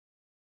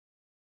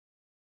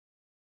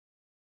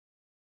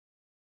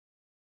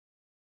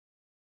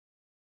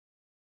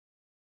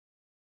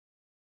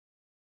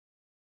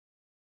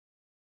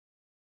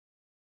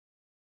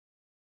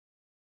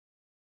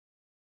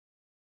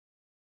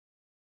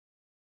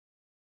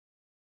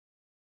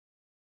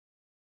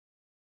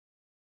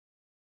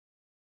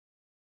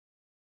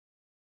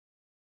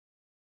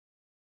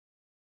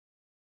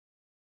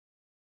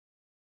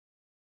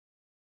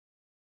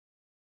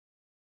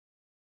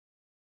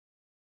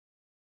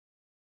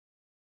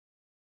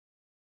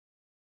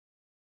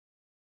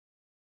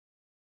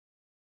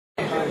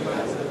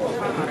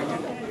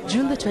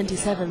June the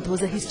 27th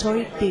was a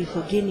historic day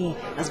for Guinea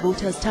as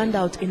voters turned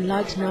out in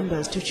large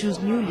numbers to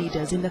choose new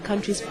leaders in the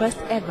country's first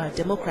ever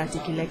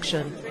democratic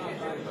election.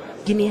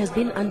 Guinea has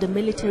been under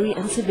military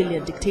and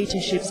civilian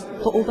dictatorships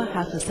for over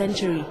half a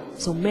century,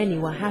 so many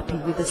were happy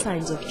with the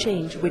signs of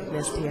change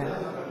witnessed here.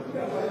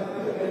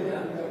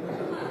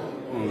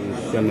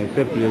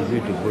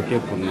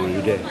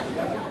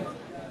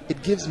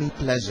 It gives me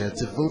pleasure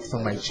to vote for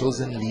my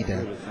chosen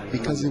leader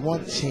because we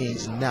want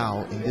change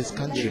now in this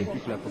country.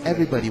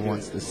 Everybody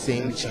wants the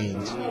same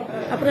change.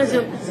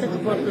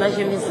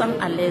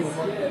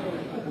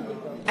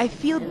 I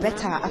feel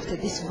better after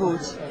this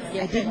vote.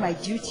 I did my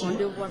duty.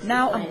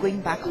 Now I'm going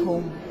back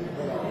home.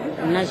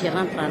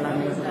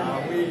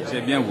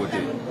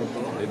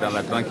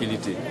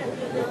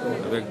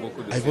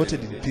 I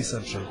voted in peace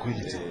and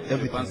tranquility.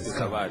 Everything is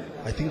calm.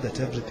 I think that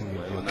everything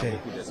will be okay.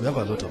 We have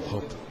a lot of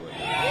hope.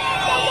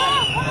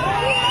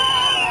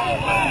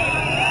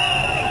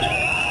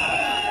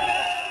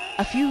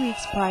 A few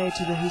weeks prior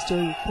to the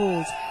historic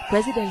polls,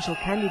 presidential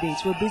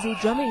candidates were busy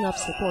drumming up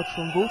support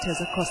from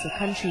voters across the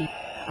country.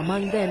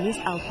 Among them is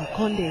Alpha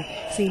Condé,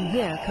 seen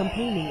here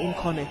campaigning in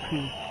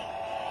Conakry.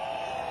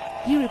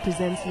 He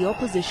represents the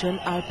opposition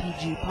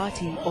RPG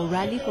party, or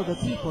Rally for the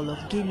People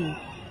of Guinea.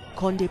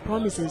 Condé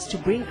promises to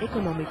bring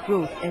economic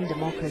growth and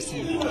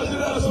democracy.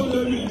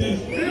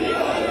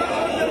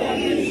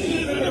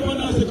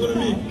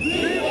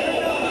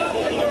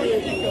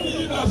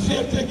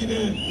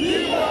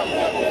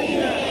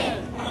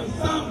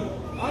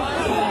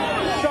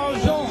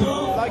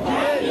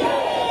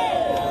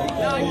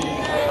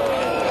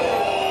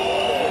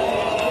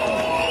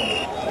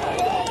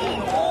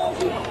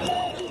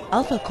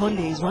 Alpha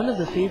Condé is one of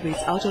the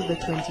favorites out of the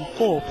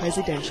 24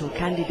 presidential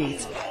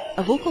candidates.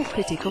 A vocal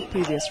critic of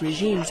previous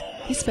regimes,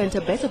 he spent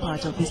a better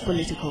part of his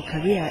political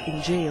career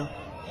in jail.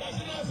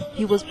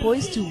 He was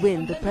poised to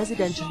win the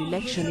presidential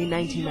election in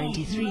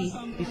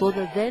 1993 before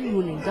the then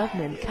ruling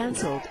government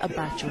cancelled a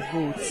batch of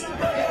votes.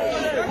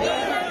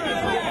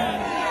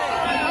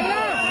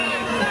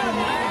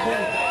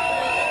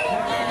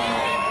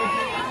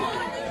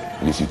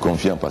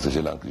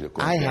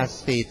 I have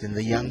faith in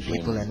the young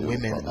people and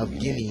women of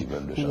Guinea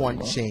who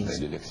want change,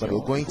 but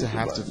we're going to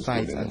have to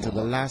fight until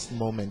the last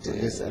moment in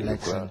this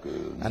election.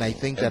 And I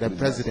think that a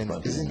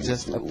president isn't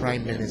just a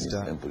prime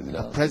minister.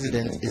 A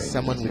president is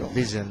someone with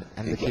vision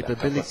and the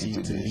capability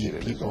to lead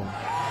people.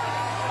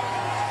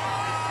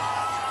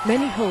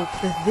 Many hope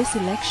that this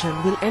election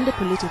will end a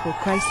political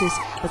crisis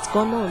that's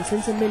gone on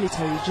since a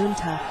military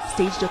junta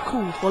staged a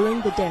coup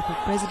following the death of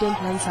President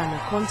Lansana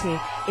Conté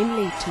in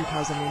late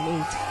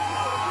 2008.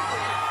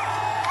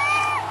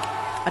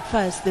 At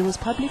first, there was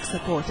public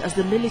support as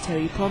the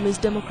military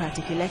promised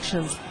democratic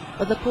elections,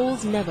 but the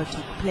polls never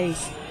took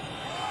place.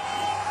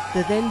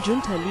 The then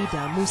junta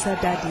leader, Musa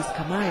Dadis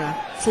Camara,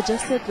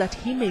 suggested that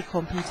he may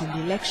compete in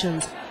the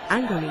elections,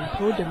 angering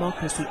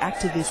pro-democracy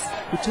activists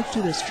who took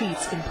to the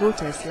streets in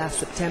protest last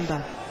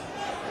September.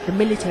 The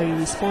military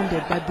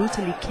responded by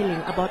brutally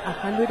killing about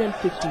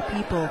 150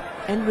 people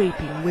and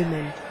raping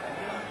women.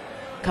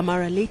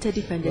 Camara later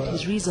defended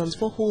his reasons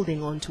for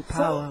holding on to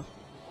power.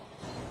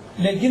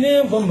 Les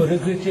Guinéens vont me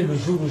regretter le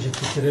jour où je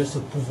quitterai ce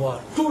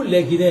pouvoir. Tous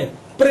les Guinéens,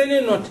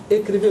 prenez note,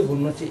 écrivez vos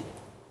notes.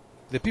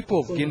 The people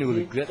of Guinea will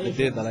regret the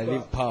day that I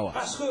leave power.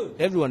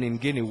 Everyone in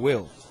Guinea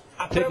will.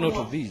 Take note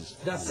of these,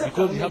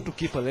 because you have to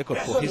keep a record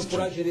for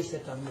history.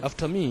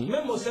 After me,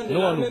 no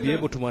one will be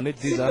able to manage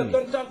this army.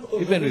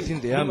 Even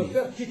within the army,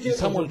 if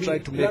someone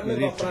tried to make me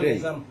leave today,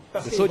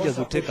 the soldiers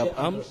will take up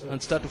arms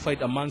and start to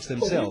fight amongst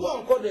themselves.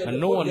 And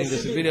no one in the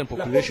civilian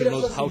population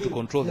knows how to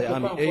control the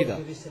army either.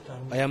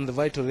 I am the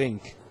vital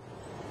link.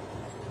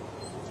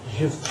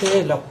 Je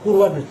fais la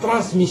courroie de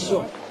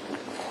transmission.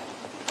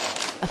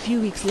 A few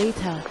weeks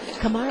later,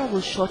 Camara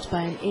was shot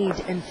by an aide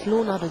and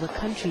flown out of the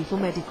country for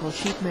medical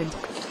treatment.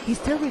 He's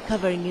still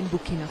recovering in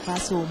Burkina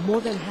Faso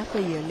more than half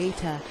a year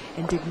later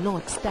and did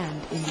not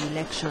stand in the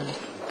election.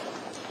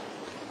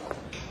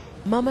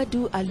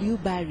 Mamadou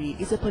Aliou Barry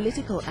is a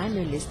political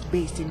analyst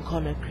based in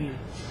Conakry.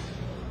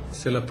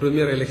 C'est la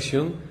première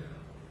élection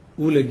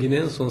où les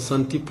Guinéens sont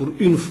sentis pour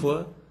une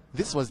fois.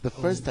 This was the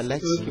first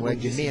election where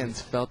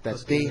Guineans felt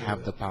that they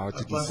have the power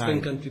to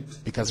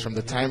decide. Because from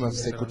the time of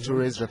Sekou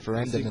Touré's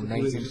referendum in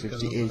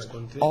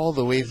 1958 all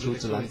the way through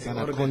to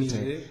Lansana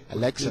Conté,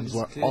 elections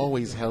were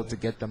always held to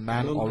get the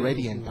man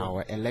already in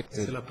power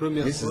elected.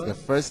 This is the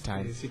first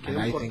time, and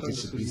I think it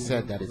should be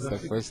said that it's the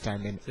first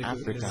time in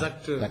Africa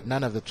that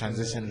none of the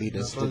transition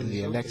leaders stood in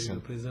the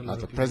election. Not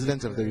the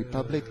President of the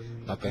Republic,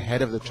 not the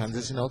head of the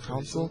Transitional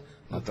Council,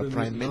 not the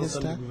Prime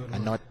Minister,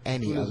 and not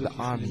any of the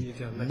army.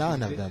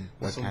 None of them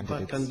were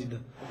candidates.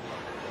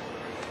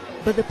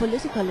 But the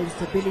political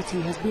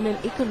instability has been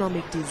an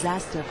economic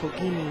disaster for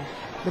Guinea.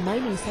 The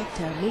mining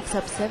sector makes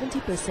up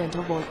 70%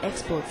 of all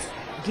exports.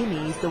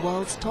 Guinea is the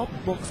world's top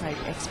bauxite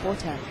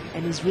exporter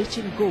and is rich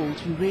in gold,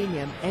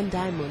 uranium and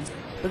diamonds.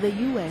 But the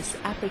US,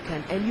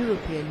 African and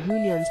European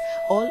unions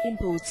all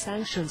imposed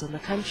sanctions on the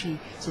country,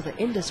 so the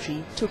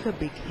industry took a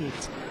big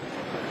hit.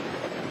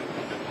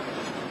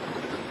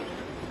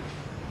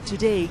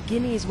 Today,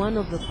 Guinea is one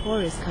of the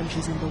poorest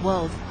countries in the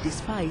world,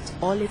 despite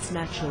all its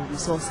natural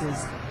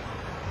resources.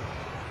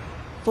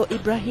 For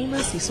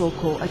Ibrahima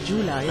Sissoko, a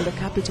jeweler in the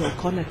capital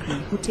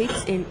Conakry, who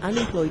takes in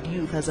unemployed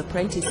youth as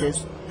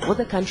apprentices, what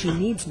the country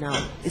needs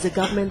now is a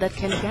government that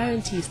can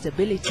guarantee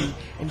stability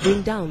and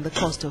bring down the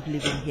cost of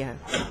living here.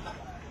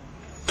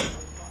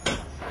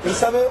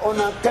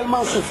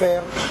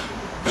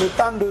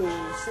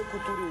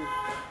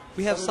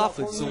 We have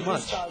suffered so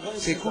much.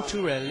 Sékou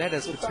Touré led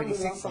us for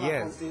 26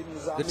 years.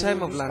 The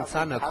time of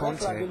Lansana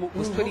Conte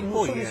was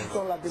 24 years.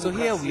 So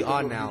here we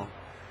are now.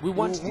 We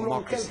want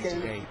democracy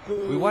today.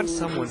 We want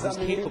someone who's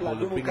capable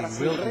of bringing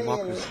real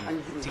democracy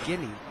to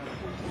Guinea.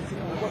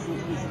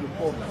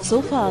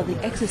 So far, the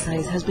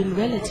exercise has been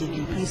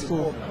relatively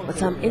peaceful, but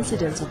some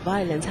incidents of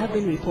violence have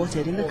been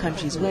reported in the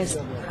country's west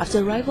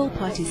after rival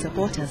party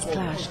supporters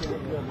clashed.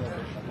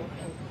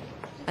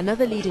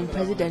 Another leading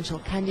presidential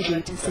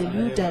candidate,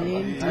 Cellou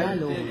Dalein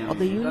Diallo of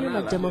the Union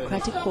of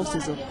Democratic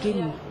Forces of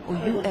Guinea, or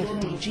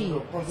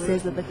UFDG,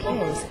 says that the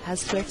chaos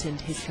has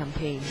threatened his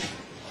campaign.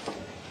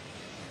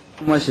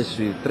 Moi, je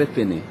suis très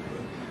peiné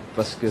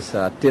parce que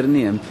ça a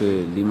terni un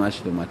peu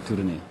l'image de ma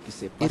tournée.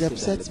 It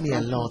upsets me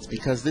a lot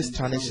because this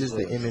tarnishes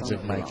the image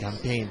of my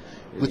campaign,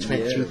 which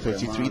went through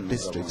 33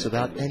 districts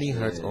without any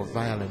hurt or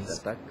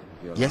violence.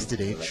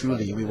 Yesterday,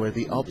 truly, we were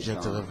the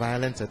object of a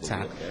violent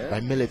attack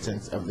by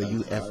militants of the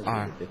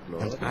UFR,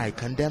 and I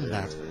condemn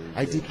that.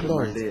 I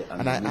deplore it,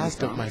 and I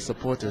ask of my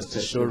supporters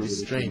to show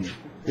restraint.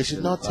 They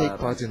should not take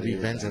part in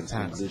revenge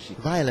attacks.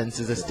 Violence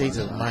is a state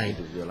of mind.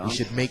 We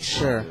should make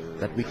sure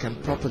that we can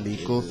properly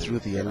go through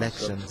the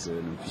elections.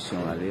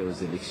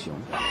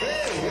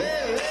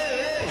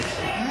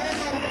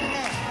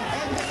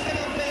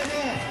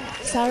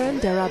 Saran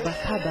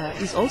Darabakaba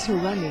is also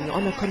running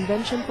on a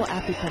Convention for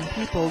African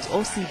Peoples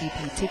or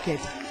CDP ticket.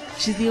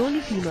 She's the only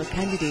female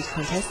candidate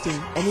contesting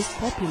and is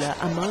popular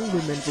among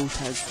women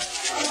voters.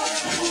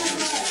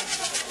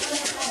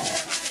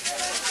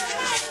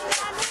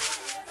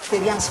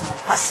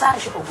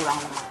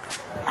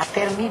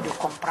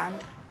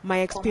 My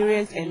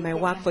experience and my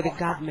work for the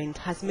government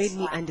has made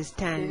me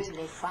understand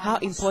how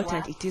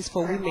important it is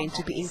for women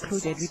to be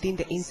included within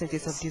the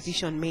instances of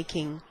decision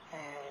making.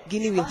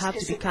 Guinea will have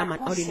to become an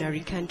ordinary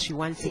country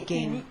once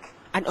again.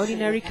 An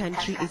ordinary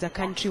country is a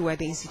country where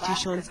the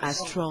institutions are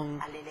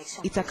strong.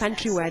 It's a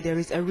country where there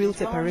is a real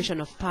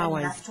separation of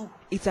powers.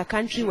 It's a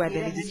country where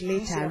the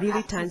legislator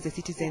really turns the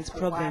citizens'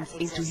 problems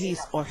into his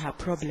or her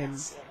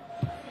problems.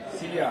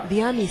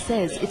 The army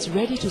says it's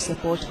ready to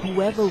support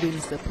whoever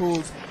wins the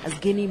polls as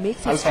Guinea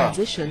makes its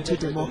transition to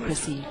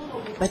democracy.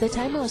 By the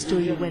time our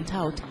story went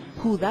out,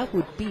 who that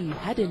would be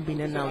hadn't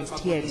been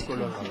announced yet.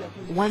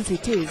 Once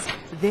it is,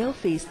 they'll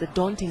face the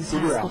daunting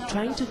task of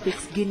trying to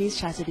fix Guinea's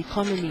shattered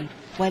economy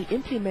while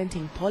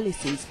implementing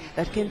policies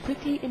that can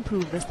quickly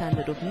improve the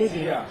standard of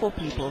living for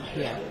people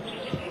here.